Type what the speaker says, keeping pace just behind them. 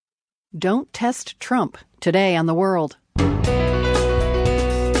Don't test Trump, today on The World.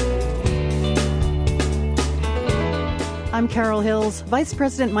 I'm Carol Hills. Vice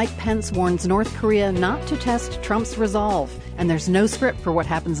President Mike Pence warns North Korea not to test Trump's resolve, and there's no script for what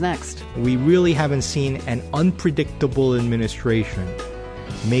happens next. We really haven't seen an unpredictable administration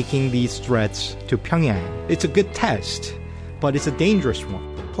making these threats to Pyongyang. It's a good test, but it's a dangerous one.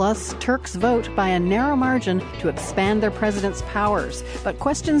 Plus, Turks vote by a narrow margin to expand their president's powers. But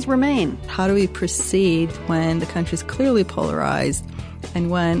questions remain. How do we proceed when the country's clearly polarized and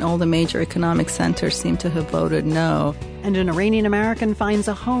when all the major economic centers seem to have voted no? And an Iranian American finds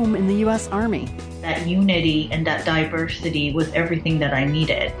a home in the U.S. Army. That unity and that diversity was everything that I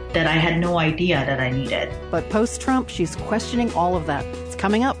needed, that I had no idea that I needed. But post-Trump, she's questioning all of that. It's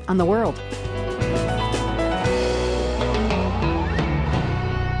coming up on The World.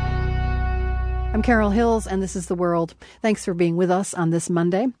 I'm Carol Hills, and this is The World. Thanks for being with us on this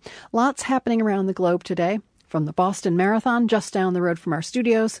Monday. Lots happening around the globe today, from the Boston Marathon just down the road from our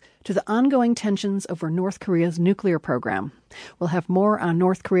studios to the ongoing tensions over North Korea's nuclear program. We'll have more on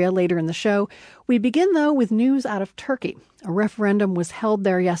North Korea later in the show. We begin, though, with news out of Turkey. A referendum was held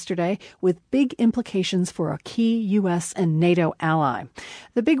there yesterday with big implications for a key U.S. and NATO ally.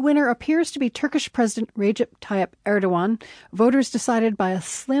 The big winner appears to be Turkish President Recep Tayyip Erdogan. Voters decided by a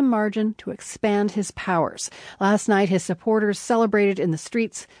slim margin to expand his powers. Last night, his supporters celebrated in the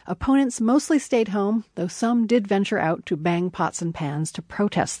streets. Opponents mostly stayed home, though some did venture out to bang pots and pans to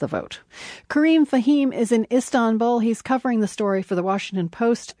protest the vote. Kareem Fahim is in Istanbul. He's covering the story for the Washington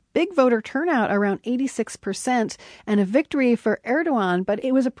Post. Big voter turnout, around 86%, and a victory for Erdogan, but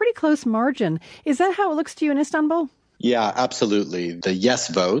it was a pretty close margin. Is that how it looks to you in Istanbul? Yeah, absolutely. The yes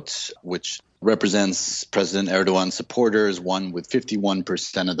vote, which represents President Erdogan's supporters, won with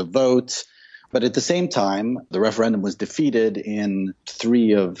 51% of the vote. But at the same time, the referendum was defeated in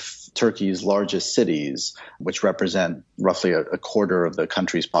 3 of Turkey's largest cities, which represent roughly a quarter of the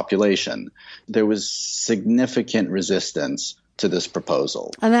country's population. There was significant resistance to this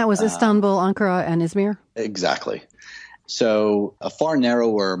proposal. And that was Istanbul, Ankara, and Izmir? Exactly. So a far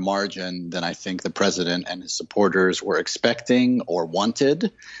narrower margin than I think the president and his supporters were expecting or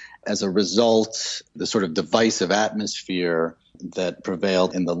wanted. As a result, the sort of divisive atmosphere that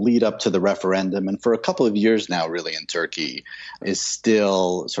prevailed in the lead up to the referendum, and for a couple of years now really in Turkey, is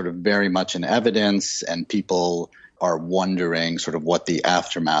still sort of very much in evidence, and people are wondering sort of what the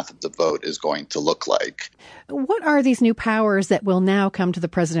aftermath of the vote is going to look like. What are these new powers that will now come to the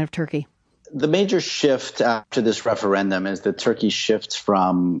president of Turkey? The major shift after this referendum is that Turkey shifts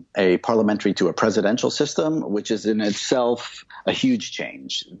from a parliamentary to a presidential system, which is in itself a huge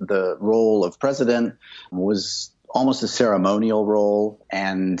change. The role of president was almost a ceremonial role,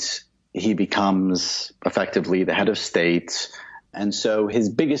 and he becomes effectively the head of state. And so his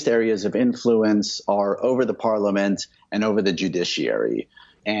biggest areas of influence are over the parliament and over the judiciary.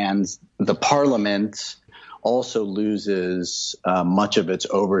 And the parliament also loses much of its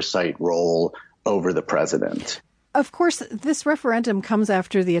oversight role over the president. Of course, this referendum comes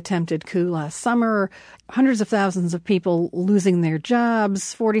after the attempted coup last summer, hundreds of thousands of people losing their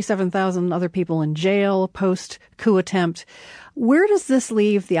jobs, 47,000 other people in jail post-coup attempt. Where does this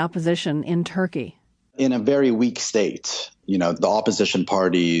leave the opposition in Turkey? In a very weak state. You know, the opposition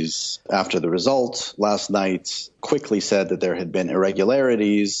parties, after the result last night, quickly said that there had been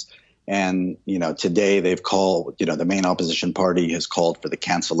irregularities. And, today they've called, the main opposition party has called for the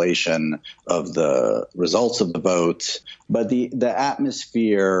cancellation of the results of the vote. But the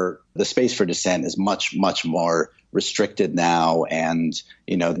atmosphere, the space for dissent is much, much more restricted now. And,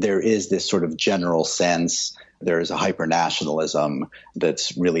 there is this sort of general sense. There is a hyper-nationalism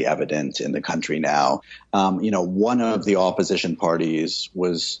that's really evident in the country now. One of the opposition parties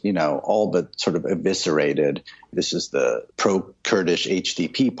was, all but sort of eviscerated. This is the pro-Kurdish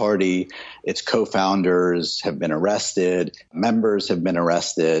HDP party. Its co-founders have been arrested. Members have been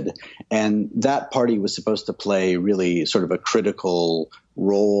arrested. And that party was supposed to play really sort of a critical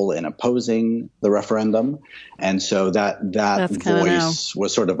role in opposing the referendum. And so that voice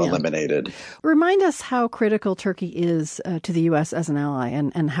was sort of eliminated. Remind us how critical Turkey is to the U.S. as an ally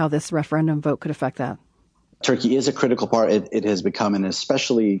and how this referendum vote could affect that. Turkey is a critical part. It has become an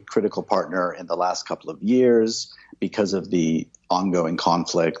especially critical partner in the last couple of years because of the ongoing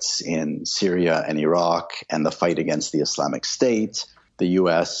conflicts in Syria and Iraq and the fight against the Islamic State. The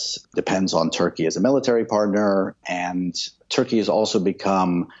U.S. depends on Turkey as a military partner, and Turkey has also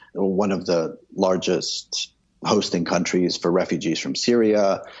become one of the largest hosting countries for refugees from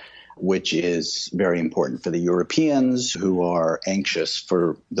Syria, which is very important for the Europeans who are anxious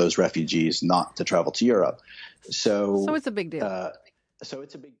for those refugees not to travel to Europe. So it's a big deal. So it's a big deal.